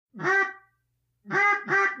So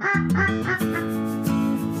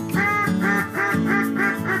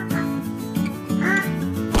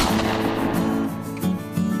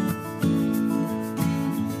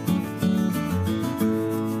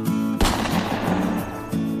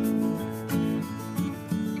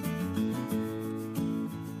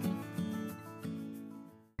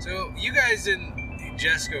you guys didn't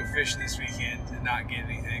just go fish this weekend and not get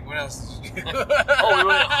anything. What else did you do? Oh, we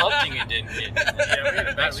went hunting and didn't get anything. Yeah, we had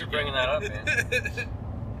a bad Thanks for weekend. bringing that up, man.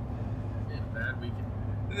 We had a bad weekend.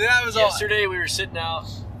 That was Yesterday we were sitting out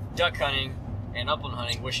duck hunting and upland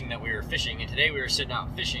hunting, wishing that we were fishing, and today we were sitting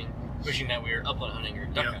out fishing, wishing that we were upland hunting or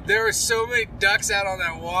duck hunting. There were so many ducks out on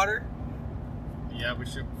that water. Yeah, we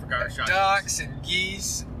forgot our shotguns. Ducks and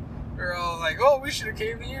geese. We're all like, oh, we should have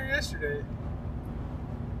came to here yesterday.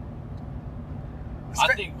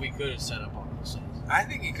 I think we could have set up on those things. I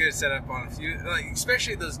think you could have set up on a few, like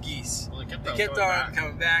especially those geese. Well, they They kept on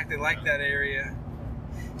coming back. They liked that area.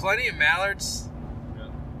 Plenty of mallards. Yeah.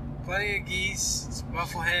 Plenty of geese. Some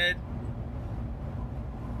bufflehead.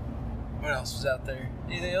 What else was out there?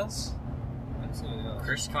 Anything else?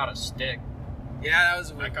 Chris caught a stick. Yeah, that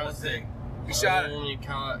was I one caught a thing. stick. We shot The a only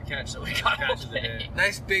catch that we got Catch all of the day. day.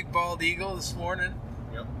 nice big bald eagle this morning.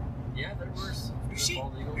 Yep. Yeah, there were some You good see?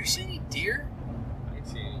 bald eagles. You see any deer? I didn't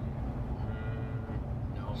see any.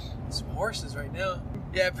 No. Some horses right now.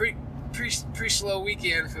 Yeah, pretty slow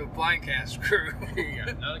weekend for the blind cast crew. Yeah,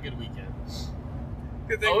 not a good weekend.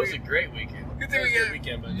 Good thing Oh, it was we, a great weekend. good It thing was we a good got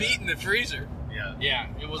weekend, but meat in the freezer. Yeah. Yeah,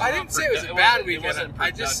 it was. I didn't say it was a bad weekend. wasn't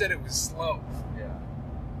I just said it was slow. Yeah.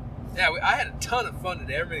 Yeah, I had a ton of fun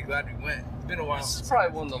today. I'm really glad we went. It's been a while. This is since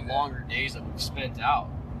probably I one of the did that. longer days that we've spent out,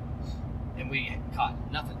 and we caught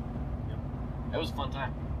nothing. Yep. It was a fun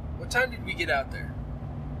time. What time did we get out there?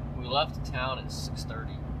 We left town at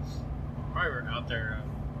 6:30, Probably were out there.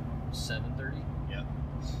 7:30. Yeah.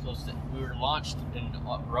 Close to. We were launched and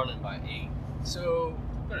running by 8. So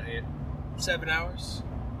About 8, 7 hours,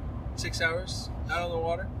 6 hours out on the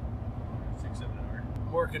water. 6, 7 hours.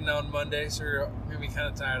 I'm working on Monday, so we're gonna be kind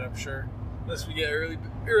of tired, I'm sure. Unless we get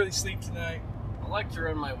early sleep tonight. I like to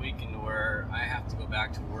run my weekend to where I have to go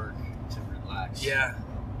back to work to relax. Yeah.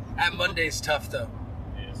 At Monday's tough though.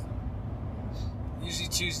 Yes. Usually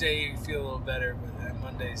Tuesday you feel a little better, but at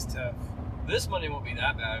Monday's tough. This Monday won't be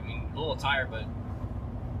that bad. I mean, a little tired, but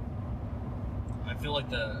I feel like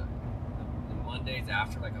the Mondays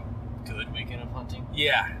after like a good weekend of hunting,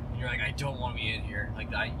 Yeah. and you're like, I don't want to be in here. Like,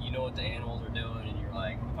 you know what the animals are doing, and you're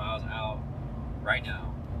like, if I was out right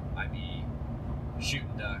now, I'd be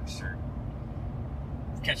shooting ducks or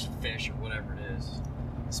catching fish or whatever it is.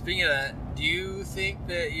 Speaking of that, do you think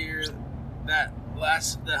that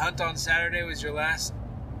the hunt on Saturday was your last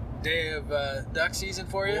day of duck season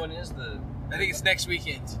for you? When is the? I think it's next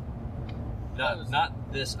weekend.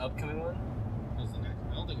 Not this upcoming one. What's the next?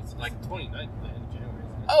 I don't think it's like 29th, the end of January,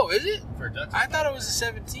 isn't it? Oh, is it? For ducks. I thought it was the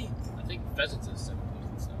 17th. I think pheasants is 17th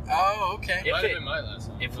and stuff. Oh, okay. If Might have it- been my last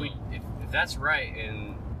one. If that's right,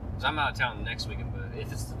 and because I'm out of town next weekend, but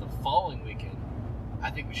if it's the following weekend, I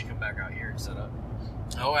think we should come back out here and set up,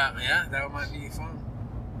 Oh, wow. Yeah, that might be fun.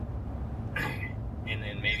 and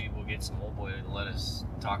then maybe we'll get some old boy to let us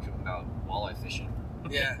talk to him about walleye fishing.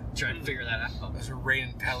 Yeah. Try to figure that out. Those are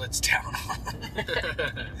raining pellets down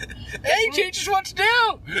on. Hey, teach us what to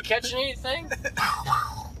do! You catching anything?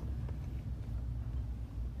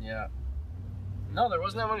 Yeah. No, there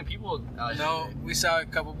wasn't that many people out No, here. we saw a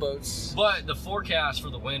couple boats. But the forecast for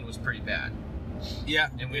the wind was pretty bad. Yeah.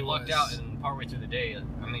 And we it lucked was. out, and partway through the day,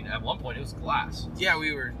 I mean, at one point it was glass. Yeah,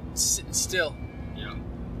 we were sitting still. Yeah.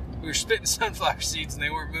 We were spitting sunflower seeds and they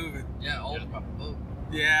weren't moving. Yeah, all about the boat.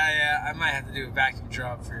 Yeah. I might have to do a vacuum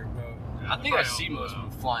job for your boat. I think I see most of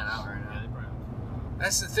them flying out right now.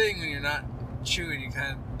 That's the thing when you're not chewing, you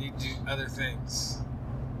kind of need to do other things.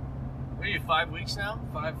 What are you, 5 weeks now?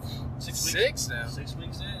 6 weeks? 6 now. 6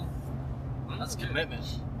 weeks in. That's commitment.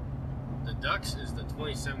 The ducks is the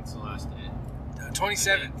 27th is the last day.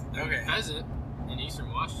 27th. The Okay. pheasant in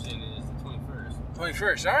eastern Washington is the 21st.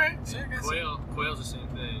 21st. All right. So I guess- Quail's the same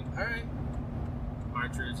thing. All right.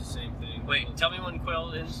 Partridge the same thing. Wait, tell me when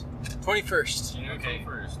quail is. 21st. January Okay.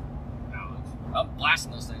 21st. Alex. I'm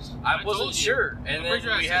blasting those things. I I wasn't told you. sure, and I'm then pretty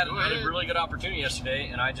sure I we said had go a ahead. really good opportunity yesterday,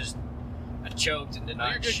 and I choked and did You're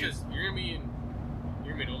not good shoot. 'cause you're gonna be in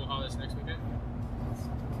Omaha this next weekend.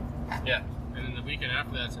 Yeah. And then the weekend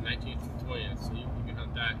after that's the 19th and 20th, so you can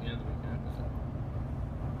hunt that and the weekend after that.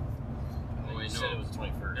 Oh, wait, you said no. it was the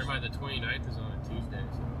 21st. Never mind, the 29th is on a Tuesday,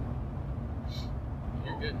 so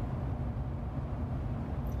you're good.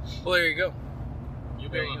 Well, there you go. You'll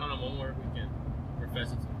be There able you to hunt them one more weekend for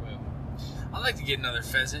pheasants and quail. I'd like to get another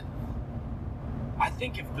pheasant. I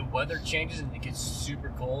think if the weather changes and it gets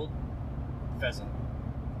super cold, pheasant.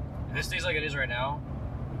 If it stays like it is right now,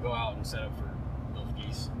 we go out and set up for those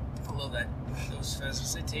geese. I love that. Those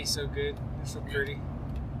pheasants, they taste so good. They're so pretty.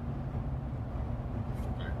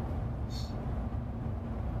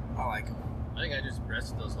 I like them. I think I just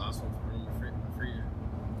breasted those last ones from the freezer.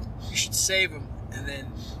 You should save them, and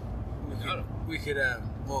then we could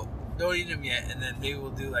well, don't eat them yet, and then maybe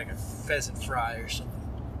we'll do like a pheasant fry or something.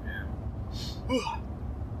 Yeah. Whew.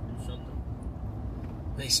 Do something.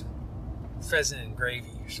 Make some pheasant and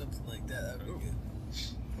gravy or something like that. That would be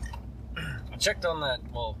good. I checked on that.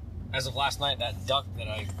 Well, as of last night, that duck that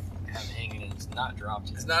I have hanging and it's not dropped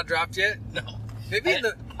yet. It's not dropped yet? No. Maybe in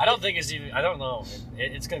the. I don't think it's even. I don't know.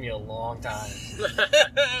 It's gonna be a long time.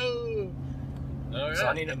 All right. So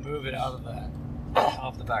I need to move it out of that,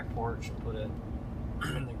 off the back porch and put it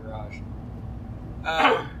in the garage.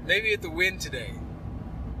 Maybe at the wind today.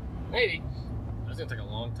 Maybe. That's gonna take a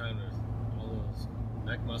long time to all those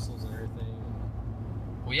neck muscles and everything.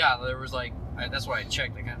 Well, yeah, there was like. That's why I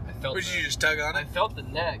checked. I felt. Or did you just tug on I it? felt the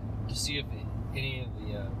neck to see if any of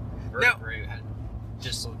the vertebrae had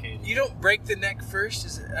dislocated. You don't break the neck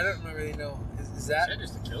first? I don't really know. Is that? Said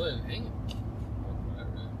just to kill it and hang it.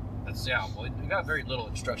 That's Well, we got very little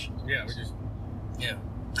instructions. Yeah, we just. Yeah.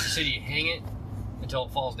 You said you hang it until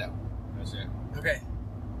it falls down, That's it. Okay.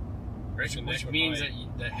 Break the which neck means with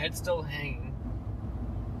that the head's still hanging,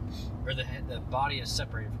 or the body is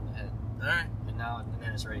separated from the head, All right. and now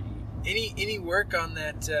it's ready to eat. Any work on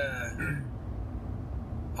that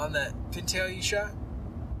pintail you shot?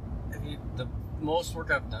 Have you? The most work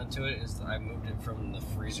I've done to it is I moved it from the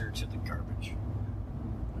freezer to the garbage.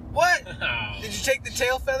 What? Oh. Did you take the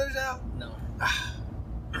tail feathers out? No.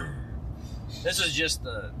 This is just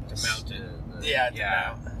to mount it.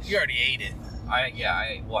 Yeah. You already ate it. I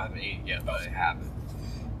haven't ate it yet, but I haven't.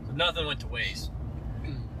 So nothing went to waste.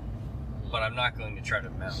 But I'm not going to try to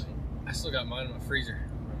mount it. I still got mine in my freezer.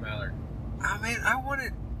 My mallard. Oh man, I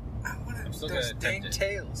wanted I'm still those gonna dang attempt it.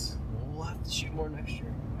 tails. We'll have to shoot more next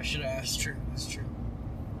year. I should have That's asked. true. That's true.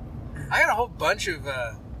 I got a whole bunch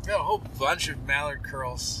of mallard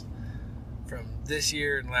curls from this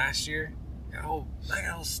year and last year. I got a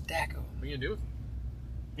whole stack of them. What are you gonna do?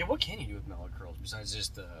 Yeah, what can you do with mallard curls besides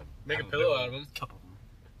just Make a have pillow out of them. Couple of them.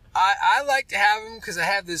 I like to have them because I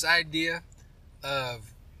have this idea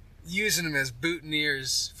of using them as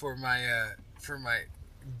boutonnieres for my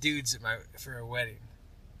dudes for a wedding.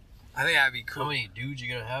 I think that'd be cool. How many dudes you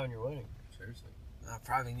gonna have in your wedding? Seriously. I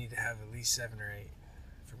probably need to have at least 7 or 8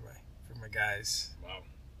 for my guys. Wow.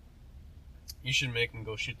 You should make them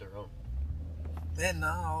go shoot their own. Then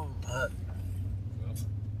no, Well,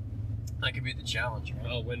 That could be the challenge, right?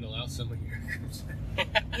 I'll windle out some of your.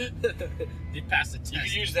 You passed the test. You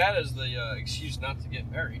could use that as the excuse not to get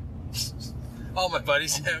married. all my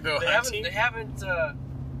buddies go They hunting. haven't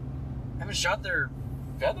shot their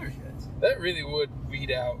feathers yet. That really would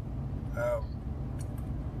weed out.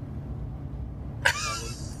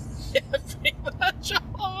 Yeah, pretty much.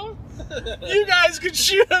 You guys could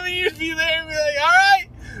shoot them and you'd be there and be like, all right,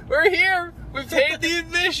 we're here. We paid the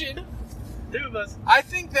admission. Two of us. I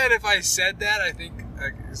think that if I said that, I think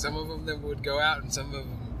some of them would go out and some of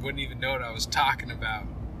them wouldn't even know what I was talking about.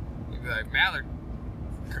 They'd be like, mallard.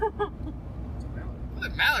 What's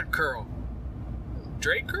a mallard curl?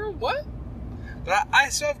 Drake curl? What? But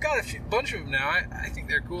I've got a bunch of them now. I think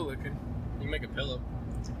they're cool looking. You can make a pillow.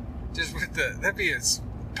 Just with that'd be a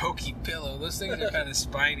pokey pillow. Those things are kind of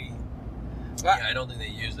spiny. But, Yeah, I don't think they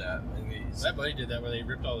use that. I think they use... My buddy did that where they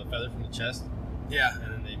ripped all the feather from the chest yeah.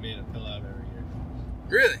 and then they made a pillow out of it every year.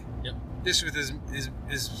 Really? Yep. Just with his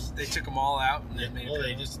they took them all out and then made Well, a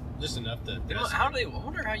they pillow? just enough to. They don't, how do they? I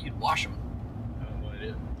wonder how you'd wash them. I don't know what it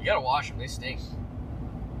is. You gotta wash them. They stink.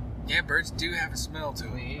 Yeah, birds do have a smell to I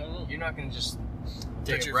them. mean, you're not gonna just Put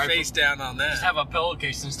take your it right face down on that. Just have a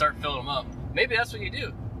pillowcase and start filling them up. Maybe that's what you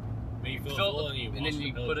do. When you fill it Fill full them, and and then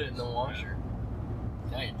you put it in the washer.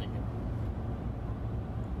 Now you're thinking.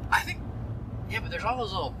 I think. Yeah, but there's all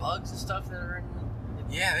those little bugs and stuff that are in.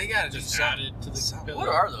 Yeah, they gotta Just do add something. it to the Something. pillow. What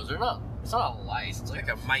are those? They're not. It's not a lice. It's Like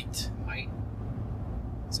a mite. mite.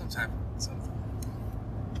 Some type of something.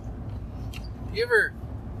 You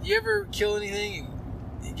ever kill anything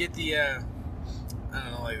and you get the I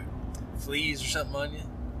don't know, like fleas or something on you?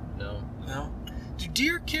 No. No. Do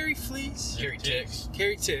deer carry fleas? Carry ticks.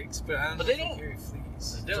 Carry ticks, but I don't But know they if don't- carry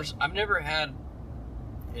fleas. First, I've never had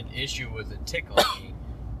an issue with a tick on me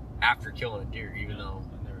after killing a deer, even though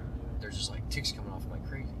I never knew. there's just like ticks coming off like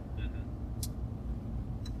crazy.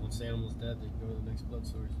 Once the animal's dead, they go to the next blood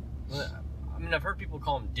source. Well, I mean, I've heard people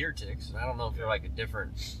call them deer ticks, and I don't know if they're like a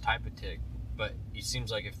different type of tick, but it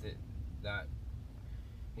seems like if that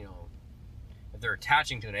you know, if they're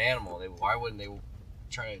attaching to an animal, why wouldn't they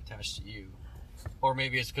try to attach to you? Or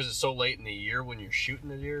maybe it's because it's so late in the year when you're shooting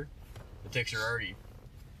the deer, the ticks are already,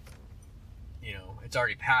 you know, it's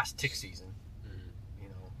already past tick season. You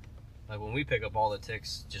know, like when we pick up all the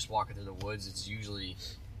ticks just walking through the woods, it's usually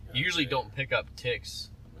don't pick up ticks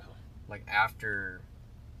like after.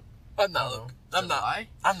 I'm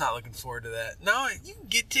not looking forward to that. No, you can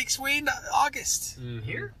get ticks way into August.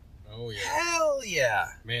 Here. Oh yeah. Hell yeah.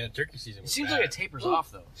 Man, turkey season. It Was seems bad. like it tapers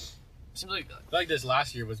off though. It seems like I feel like this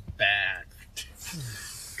last year was bad.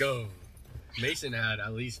 Go. Mason had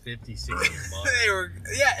at least 50, 60 a month. They were,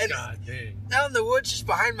 yeah, and God dang. out in the woods just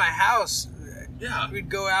behind my house, Yeah. we'd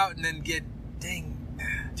go out and then get,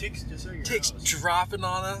 Ticks just at your ticks house. dropping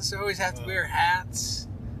on us. I always have to wear hats.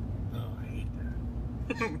 Oh, I hate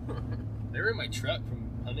that. They were in my truck from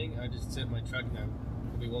hunting. I just sit in my truck and there'll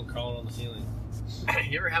be one crawling on the ceiling.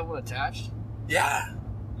 you ever have one attached? Yeah.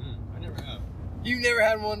 I never have. You never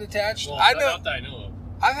had one attached? Well, I know. not that I know of.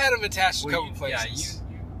 I've had them attached a Well, couple places.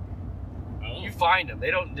 Oh. You find them.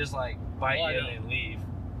 They don't just like bite Well, I you know. and leave.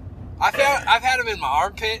 I've had them in my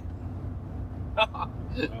armpit, Oh.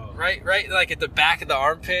 right, like at the back of the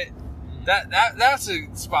armpit. That's a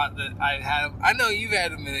spot that I had them. I know you've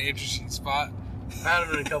had them in an interesting spot. I've had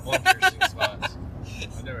them in a couple interesting spots.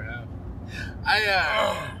 I never have.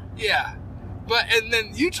 Yeah, and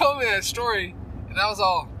then you told me that story, and I was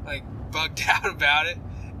all like bugged out about it,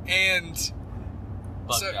 and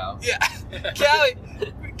Bugged out. Yeah, Callie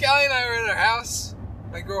and I were at our house,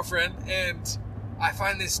 my girlfriend, and I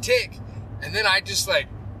find this tick, and then I just like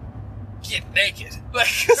get naked, like,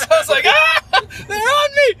 cause I was like, they're on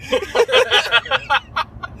me,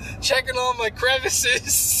 checking all my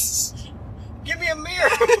crevices. Give me a mirror.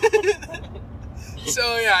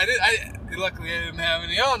 So yeah, luckily I didn't have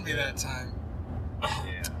any on me that time.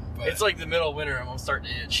 Yeah. But, It's like the middle of winter. I'm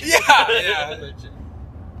starting to itch. yeah.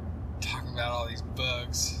 Talking about all these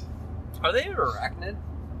bugs. Are they an arachnid?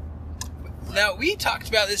 Now, we talked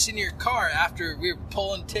about this in your car after we were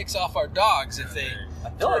pulling ticks off our dogs if they I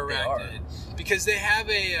feel were like they are. arachnid. Because they have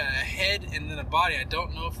a head and then a body. I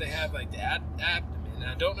don't know if they have like the abdomen.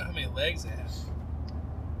 I don't know how many legs they have.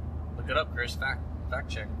 Look it up, Chris. Fact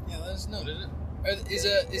check. Yeah, let us know. What is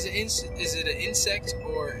it? Is it an insect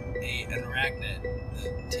or an arachnid? The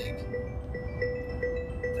tick.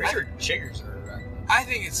 Pretty sure chiggers are arachnid. I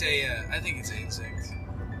think it's an insect.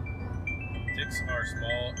 Ticks are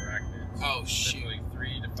small arachnids. Oh shoot! Typically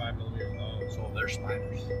 3 to 5 millimeters long. So they're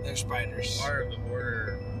spiders. They're spiders. Part of the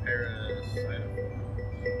order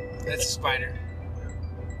Parasitophorus. That's a spider.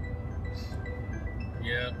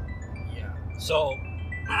 Yeah. Yeah. So.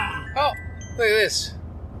 Oh, look at this.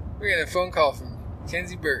 We're getting a phone call from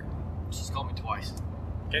Kenzie Burt. She's called me twice.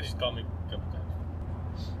 Can't just call me a couple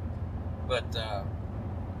times. But,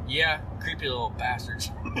 yeah, creepy little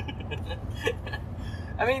bastards.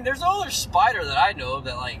 I mean, there's no other spider that I know of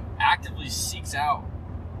that, like, actively seeks out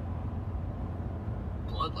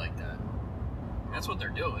blood like that. That's what they're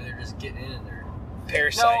doing. They're just getting in and they're...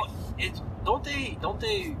 Parasite. No, don't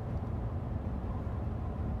they...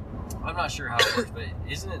 I'm not sure how it works, but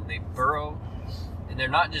isn't it they burrow, and they're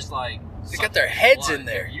not just, like... They got their heads blood. in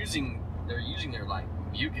there. They're using their, like,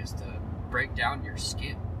 mucus to break down your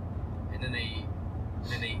skin. And then they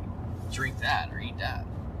drink that or eat that.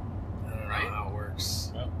 I don't know Right? how it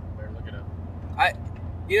works. Well, better look it up.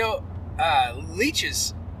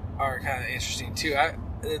 Leeches are kind of interesting too.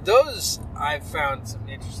 I've found some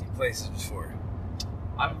interesting places before.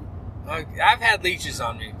 I've had leeches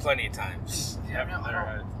on me plenty of times. Yeah, I've never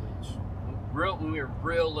had a leech. When we were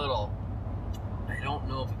real little, I don't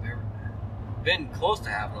know if I've ever been close to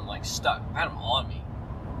having them like stuck. I've had them on me,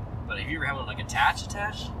 but have you ever had one like attached?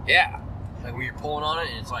 Yeah, Like where you're pulling on it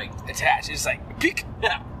and it's like attached. It's like peek.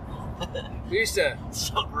 yeah, We used to.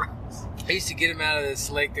 so gross. I used to get them out of this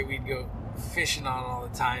lake that we'd go fishing on all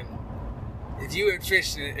the time. If you went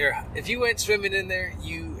fishing, or if you went swimming in there,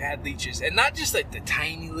 you had leeches, and not just like the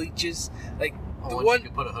tiny leeches, like the Once one, you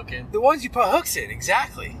can put a hook in. the ones you put hooks in.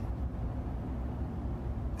 Exactly.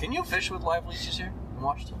 Can you fish with live leeches here in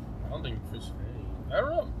Washington? I don't think fish for any. I don't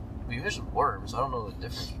know. We fish with worms. I don't know the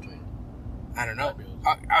difference between. I don't know. Might be able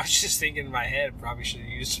I was just thinking in my head, probably should have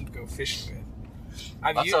used them to go fishing with.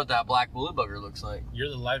 That's what that black blue bugger looks like. You're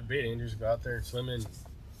the live bait, Andrews. Go out there and swim in.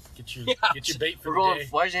 Get your bait for We're the going. day.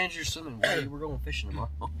 Why is Andrew swimming? We're going fishing tomorrow.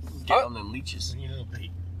 Get on them leeches. You know,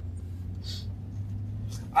 bait.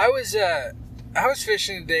 I was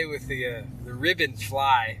fishing today with the ribbon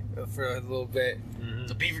fly for a little bit, Mm-hmm.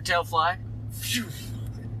 It's a beaver tail fly.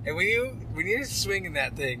 and when you're swinging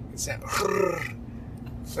that thing, it's that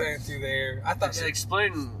flying through the air. I thought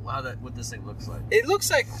Explain what this thing looks like. it looks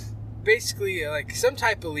like basically like some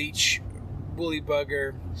type of leech, woolly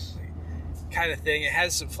bugger kind of thing. It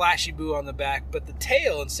has some flashy boo on the back, but the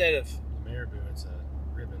tail, instead of Marabou, it's a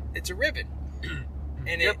ribbon. it's a ribbon.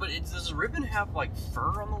 And But does the ribbon have like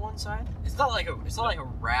fur on the one side? It's not like a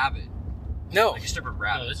rabbit, no, like a strip of No,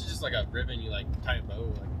 rabbit. this is just like a ribbon. You like tie a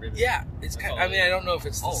bow, like ribbon. yeah, it's That's kind. all I it mean, is. I don't know if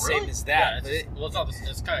it's the Oh, same really? as Yeah, that, it's but just, well, it's not.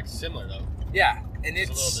 It's kind of similar though. yeah, and It's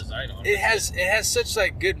a little design on it. it has such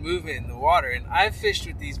like good movement in the water, and I've fished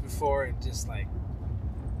with these before and just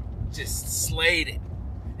slayed it,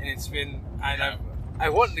 and it's been I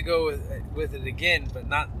wanted to go with it again, but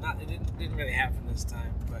not it didn't really happen this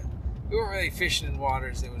time. But we weren't really fishing in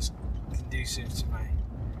waters that was conducive to my.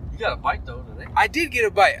 You got a bite though today. I did get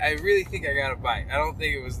a bite. I really think I got a bite. I don't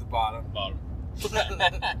think it was the bottom. Bottom.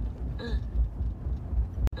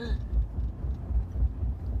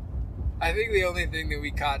 I think the only thing that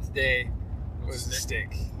we caught today was the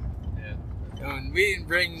stick. Yeah. And we didn't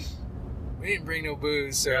bring no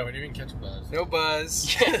booze, so Yeah, we didn't even catch a buzz. no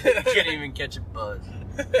buzz. You can't even catch a buzz.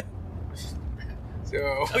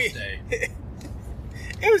 So Tough day.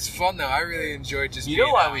 it was fun though. I really enjoyed just. You know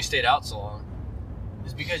being why out. we stayed out so long?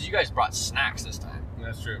 It's because you guys brought snacks this time.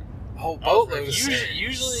 That's true. A whole Oh, boatload of Usually- snacks.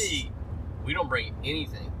 Usually, we don't bring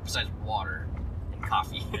anything besides water and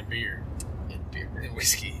coffee And beer. and beer. and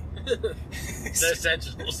whiskey. The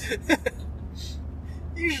essentials.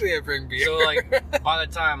 Usually I bring beer. So like, by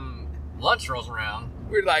the time lunch rolls around,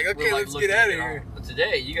 we're like, okay, we're like let's looking get out of at it all. here. But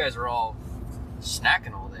today, you guys are all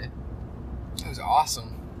snacking all day. It was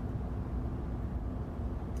awesome.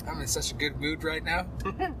 I'm in such a good mood right now.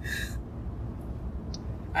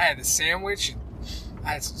 I had a sandwich. I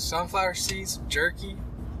had some sunflower seeds, some jerky.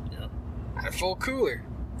 Yeah. I had a full cooler.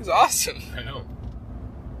 It was awesome. I know.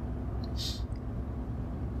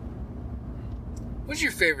 What's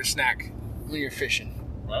your favorite snack when you're fishing?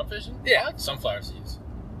 Wild fishing? Yeah. I like sunflower seeds.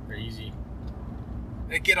 They're easy.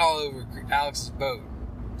 They get all over Alex's boat.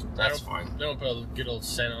 That's They fine. don't put a good old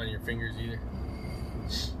scent on your fingers either.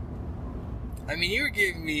 I mean, you were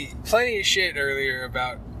giving me plenty of shit earlier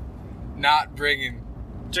about not bringing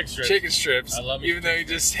chicken strips. I love me even some though you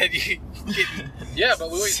just said you getting. Yeah, but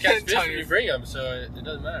we always catch Scent fish on when your- you bring them, so it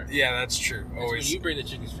doesn't matter. Yeah, that's true. It's when Always, you bring the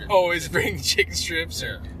chicken strips. always bring chicken strips.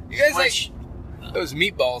 Or, Yeah. you guys Which, like those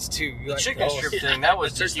meatballs too. You the like chicken those? strip yeah, thing, that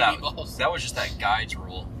was the just turkey that. meatballs. That was just that guide's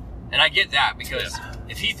rule, and I get that because Yeah.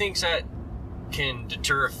 if he thinks that can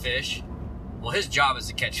deter a fish, well, his job is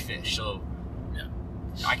to catch fish. So, Yeah.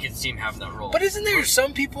 I can see him having that rule. But isn't there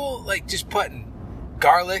some people like just putting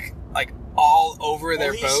garlic like all over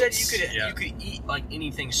their he boats? said Yeah. you could eat like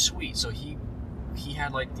anything sweet. So he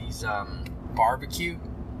had like these barbecue.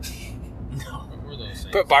 no. What were those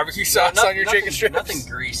things? Put barbecue sauce on your chicken strips. Nothing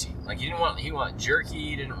greasy. Like he wanted jerky.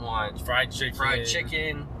 He didn't want fried chicken, like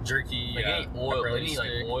jerky, any oil, pepperoni any like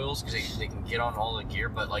stick. oils because they can get on all the gear.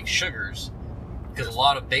 But like sugars, because a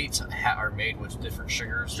lot of baits are made with different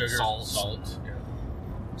sugars, salts, salt. Yeah.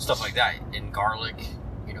 stuff like that, and garlic.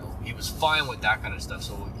 You know, he was fine with that kind of stuff.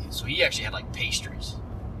 So he actually had like pastries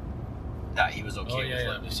that he was okay Oh with yeah,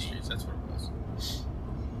 letting us eat. pastries, that's what it was.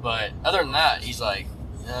 But other than that, he's like,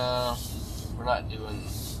 we're not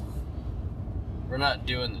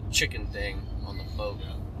doing the chicken thing on the boat.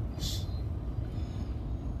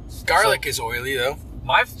 Garlic is oily though.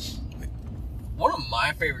 One of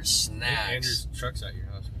my favorite I think snacks. Andrew's truck's at your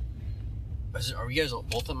house. Are you guys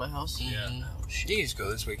both at my house? Yeah. Oh, You shit. can just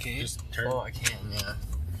go this way, can you? Just turn. Oh, I can. Yeah.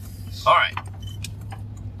 All right.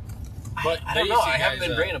 But I don't there know. you see I haven't guys,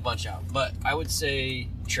 been bringing a bunch out, but I would say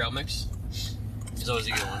trail mix is always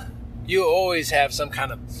a good one. You always have some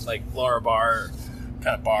kind of like Laura bar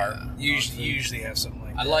kind of bar. Yeah. Usually have something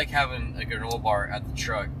like I that. like having a granola bar at the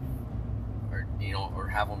truck, or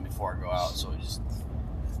have one before I go out, so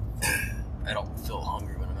I don't feel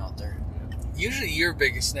hungry when I'm out there. Usually your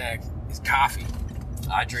biggest snack is coffee.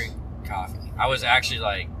 I drink coffee. I was actually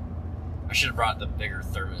like, I should have brought the bigger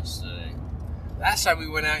thermos today. Last time we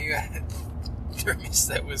went out, you had a thermos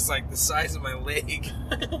that was like the size of my leg.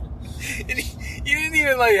 And you didn't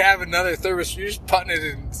even like have another thermos. You're just putting it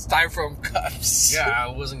in styrofoam cups. Yeah,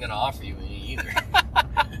 I wasn't gonna offer you any either.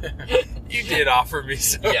 You did offer me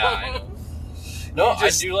some. Yeah, I know. No, You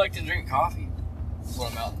just- I do like to drink coffee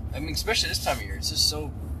when I'm out. I mean, especially this time of year, it's just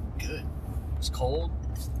so good. It's cold,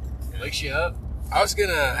 wakes you up. I was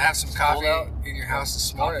gonna have some coffee out. in your house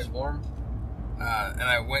this Coffee's morning, warm. and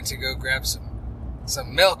I went to go grab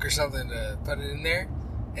some milk or something to put it in there,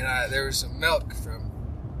 and there was some milk from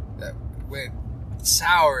that went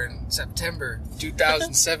sour in September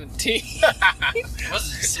 2017.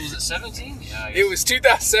 Was it 17? Yeah, I guess. It was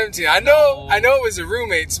 2017. I know it was a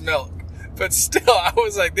roommate's milk, but still, I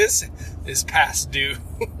was like, this is past due.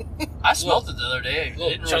 I smelled it the other day. It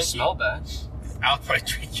didn't really chunky. smell bad. I'll probably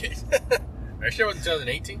drink it. Are you sure it was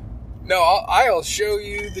 2018? No, I'll show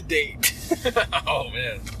you the date. Oh,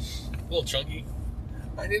 man. A little chunky.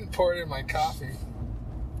 I didn't pour it in my coffee.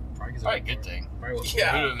 Probably a good thing. Probably was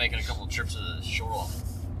Yeah. We would have been making a couple of trips to the shore.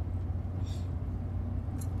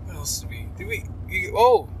 What else did we?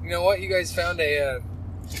 Oh, you know what? You guys found a.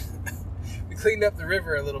 We cleaned up the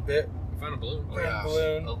river a little bit. We found a balloon. Oh, yeah.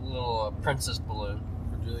 Balloon. A little princess balloon.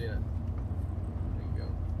 For Juliet. There you go.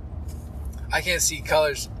 I can't see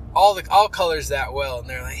colors, all colors that well, and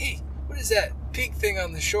they're like, "Hey, what is that pink thing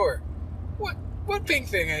on the shore?" What pink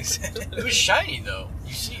thing? I said. It was shiny though.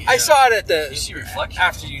 You see it. I saw it at You see reflection.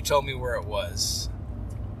 after you told me where it was.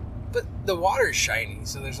 But the water's shiny,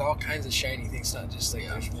 so there's all kinds of shiny things, not just like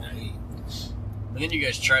there's one. And then you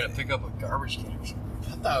guys try to pick up a garbage can or something.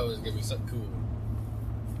 I thought it was going to be something cool.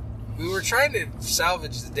 We were trying to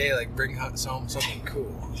salvage the day, like bring home something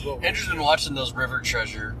cool. is what we- Interested in watching those river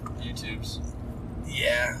treasure YouTubes.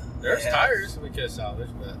 Yeah. There's yeah. tires we could have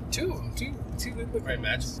salvaged, but Two of them. Two good looking. right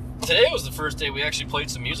match. Today was the first day we actually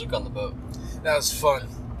played some music on the boat. That was fun.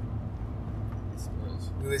 This was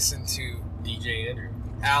We listened to DJ Andrew.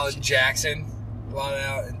 Alan Jackson, a lot of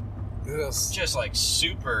Alan. Who else? Just like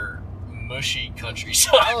super mushy country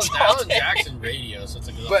songs. Alan Jackson radio, so it's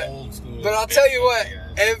like But- the old school. But I'll tell you what,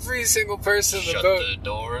 guys. every single person on the Shut boat. the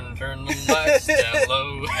door and turn the lights down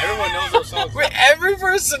low. Everyone knows those songs. Wait, every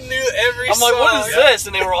person knew every I'm song. like, what is this?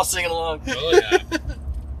 And they were all singing along. Oh, yeah.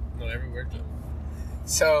 No, every word.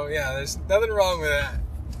 So yeah, there's nothing wrong with that.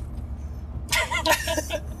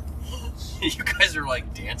 You guys are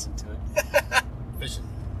like dancing to it. Fishing.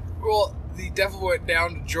 Well, the devil went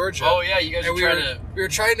down to Georgia. Oh yeah, you guys and were we were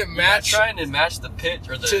trying to match match the pitch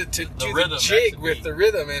or the to the do rhythm. the jig match the with beat. the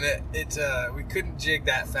rhythm, and it we couldn't jig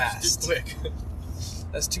that Just fast. quick.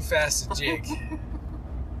 That's too fast to jig.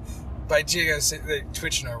 By jig, I was saying, like,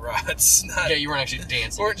 twitching our rods. Not, Yeah, you weren't actually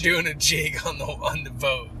dancing. weren't doing a jig on the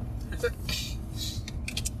boat.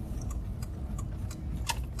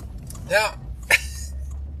 Now,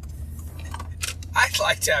 I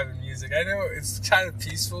liked having music. I know it's kind of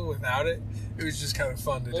peaceful without it. It was just kind of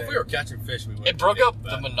fun today. Well, if we were catching fish, we would. It broke up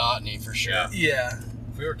the monotony for sure. Yeah. Yeah.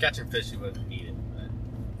 If we were catching fish, we wouldn't need it.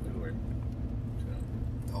 But we weren't.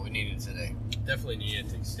 So, Oh, we needed it today. definitely needed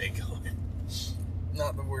to stay going.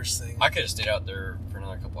 Not the worst thing. I could have stayed out there for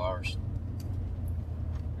another couple hours.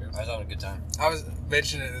 I was having a good time. I was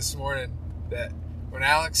mentioning it this morning that when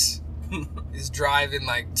Alex is driving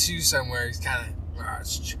like to somewhere, he's kind of,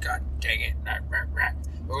 God dang it.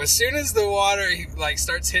 But as soon as the water like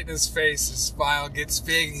starts hitting his face, his smile gets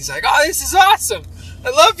big, and he's like, "Oh, this is awesome! I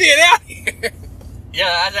love being out here." Yeah,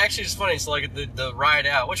 that's actually just funny. So like the ride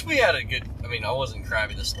out, which we had a good. I mean, I wasn't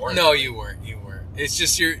crabby this morning. No, you weren't. You weren't. It's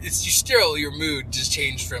just your mood just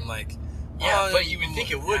changed from like, Yeah, oh, but you would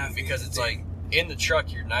think it wouldn't happy because it's to like in the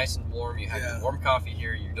truck you're nice and warm. You have Yeah. your warm coffee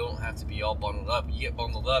here. You don't have to be all bundled up. You get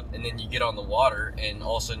bundled up, and then you get on the water, and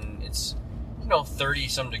all of a sudden it's 30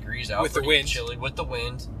 some degrees out With the pretty wind. chilly with the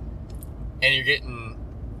wind, and you're getting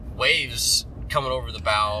waves coming over the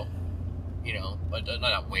bow. But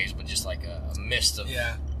not waves, but just like a mist of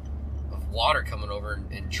yeah. of water coming over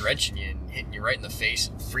and drenching you and hitting you right in the face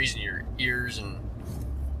and freezing your ears and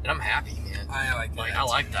I'm happy, man. I like that. Like I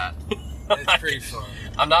like that. It's pretty fun.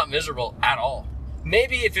 I'm not miserable at all.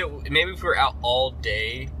 Maybe if we were out all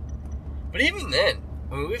day, but even then,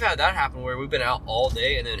 I mean, we've had that happen where we've been out all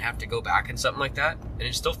day and then have to go back and something like that, and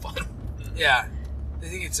it's still fun. Yeah, I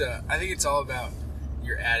think it's all about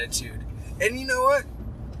your attitude. And you know what?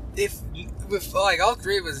 If like all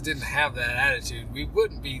three of us didn't have that attitude, we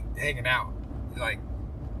wouldn't be hanging out. Like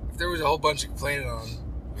if there was a whole bunch of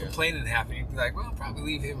complaining happening, you'd be like, well, I'll probably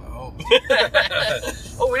leave him at home.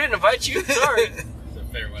 Oh, we didn't invite you. Sorry. It's a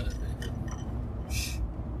fair weather thing.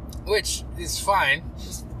 Which is fine.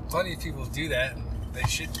 There's plenty of people do that, and they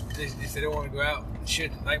should. If they don't want to go out, they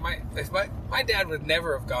shouldn't. Like my dad would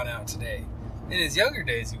never have gone out today. In his younger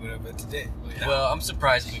days, he would have, but today, no. Well, I'm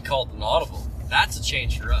surprised we called an audible. That's a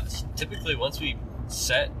change for us. Typically, once we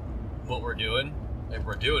set what we're doing, like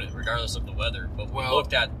we're doing it regardless of the weather. But we Well-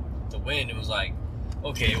 looked at the wind and was like,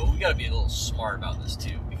 okay, well, we got to be a little smart about this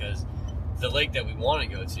too, because the lake that we want to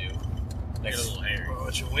go to, Get a next, little hairy. Well,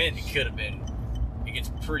 it's a wind. it could have been. It gets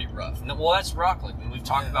pretty rough. And, well, that's Rock Lake. I mean, we've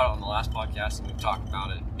talked Yeah. about it on the last podcast, and we've talked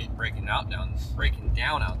about it breaking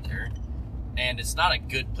down out there. And it's not a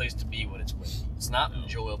good place to be when it's windy. It's not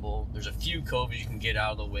enjoyable. There's a few coves you can get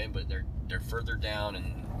out of the wind, but they're further down,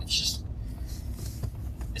 and it's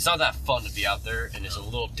not that fun to be out there, and it's a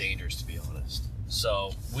little dangerous, to be honest.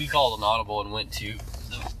 So we called an audible and went to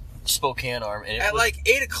the Spokane Arm, and at like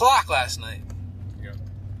 8 o'clock last night. Yeah.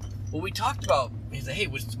 Well, we talked about, he said, hey,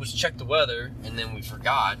 let's check the weather, and then we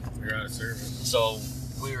forgot. We were out of service. So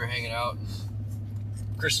we were hanging out, and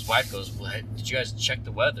Chris's wife goes, well, hey, did you guys check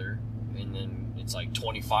the weather? And then it's like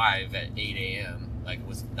 25 at 8 a.m. Like,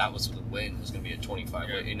 that was the wind was going to be at 25.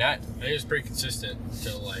 Yeah. And that, I think it was pretty consistent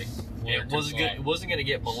until like it wasn't going to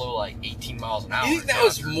get below like 18 miles an hour. You think that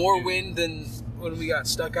was more wind than when we got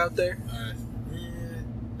stuck out there?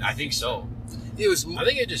 I think so. It was. I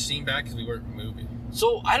think it just seemed bad because we weren't moving.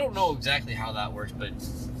 So I don't know exactly how that works, but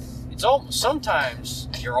it's sometimes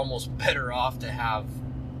you're almost better off to have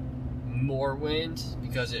more wind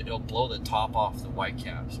because it'll blow the top off the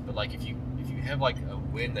whitecaps. But like if you have like a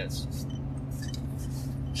wind that's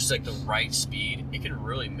just like the right speed, it can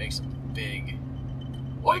really make some big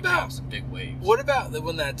whitecaps and big waves. What about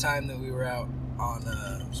that time that we were out on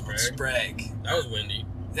Sprague? That was windy.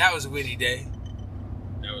 That was a windy day.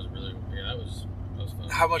 That was really that was fun.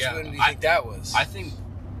 How much wind do you think that was? I think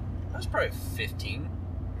that was probably 15.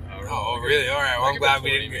 Oh, really? All right. Well, I'm glad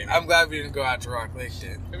we didn't. I'm glad we didn't go out to Rock Lake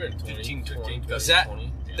then. 15, 20. Was that?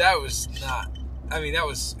 That was not. I mean, it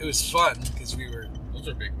was fun because we were. Those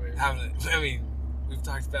are big waves. We've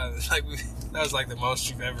talked about it. Like that was like the most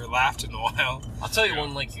you've ever laughed in a while. I'll tell you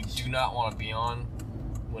one lake you do not want to be on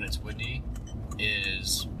when it's windy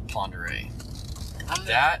is Pend Oreille.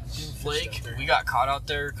 That lake, we got caught out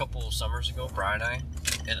there a couple of summers ago, Brian and I,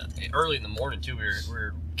 and early in the morning too. We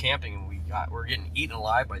were camping and we were getting eaten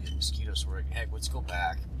alive by the mosquitoes. So we're like, heck, let's go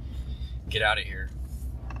back, get out of here.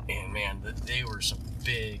 And man, they were some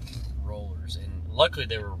big rollers, and luckily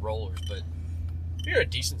they were rollers. But we were a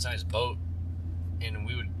decent sized boat, and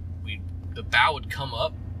the bow would come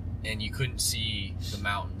up, and you couldn't see the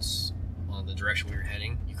mountains on the direction we were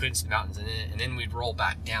heading. You couldn't see the mountains in it, and then we'd roll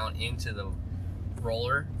back down into the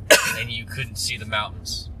roller, and you couldn't see the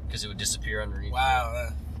mountains because it would disappear underneath.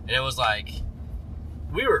 Wow. And it was like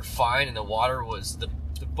we were fine, and the water was the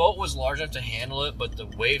boat was large enough to handle it, but the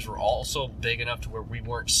waves were also big enough to where we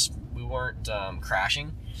weren't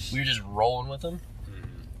crashing. We were just rolling with them,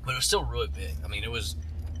 but it was still really big. I mean, it was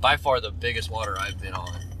by far the biggest water I've been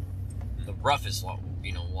on, the roughest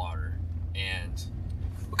water. And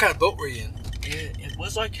what kind of boat were you in? It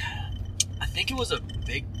was like, I think it was a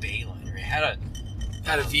big Bayliner. It had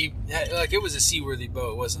a V, like it was a seaworthy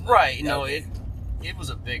boat, wasn't it? Right. No, it was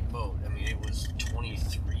a big boat. I mean, it was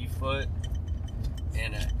 23 foot,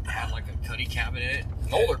 and it had like a cuddy cabin in it.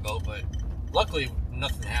 An older boat, but luckily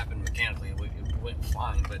nothing happened mechanically. It went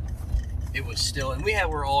fine, but it was still, and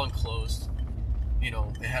we're all enclosed.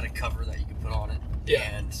 It had a cover that you could put on it,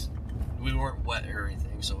 and we weren't wet or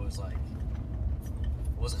anything, so it was like,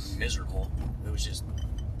 it wasn't miserable. It was just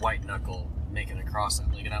white knuckle making it across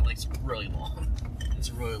that lake, and that lake's really long.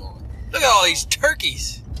 It's really long. Look at all these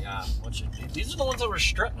turkeys. Yeah, these are the ones that were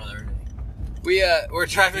strutting the other day. We're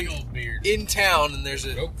driving in town, and there's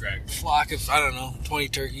a flock of 20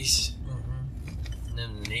 turkeys. Mm-hmm. And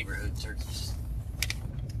then the neighborhood turkeys.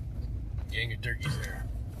 Gang of turkeys there.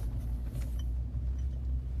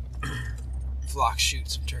 Flock shoot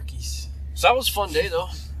some turkeys. So that was a fun day though.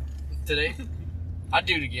 Today, I'd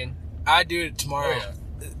do it again. I'd do it tomorrow. Oh,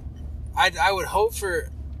 yeah. I would hope for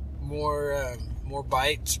more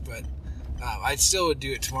bites, but I still would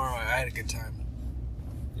do it tomorrow. I had a good time.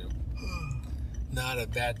 Yep. Not a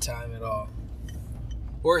bad time at all.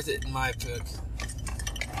 Worth it in my book.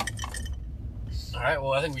 All right.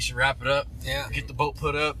 Well, I think we should wrap it up. Yeah. Get the boat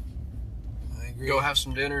put up. I agree. Go have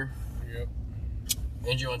some dinner. Yep.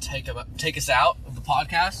 And you want to take us out of the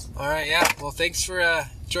podcast? All right. Yeah. Well, thanks for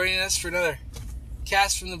joining us for another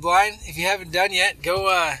Cast from the Blind. If you haven't done yet,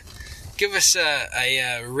 go give us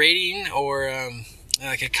a rating or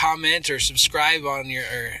like a comment or subscribe on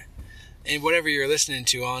and whatever you're listening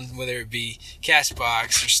to on, whether it be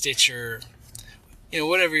Castbox or Stitcher,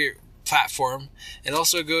 whatever your platform. And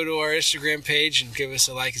also go to our Instagram page and give us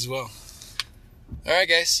a like as well. All right,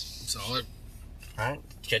 guys. Solid. All right.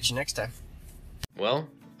 Catch you next time. Well,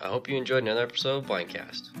 I hope you enjoyed another episode of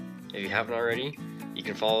Blindcast. If you haven't already, you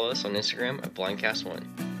can follow us on Instagram at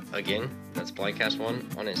Blindcast1. Again, that's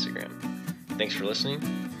Blindcast1 on Instagram. Thanks for listening,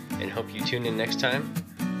 and hope you tune in next time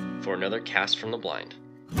for another Cast from the Blind.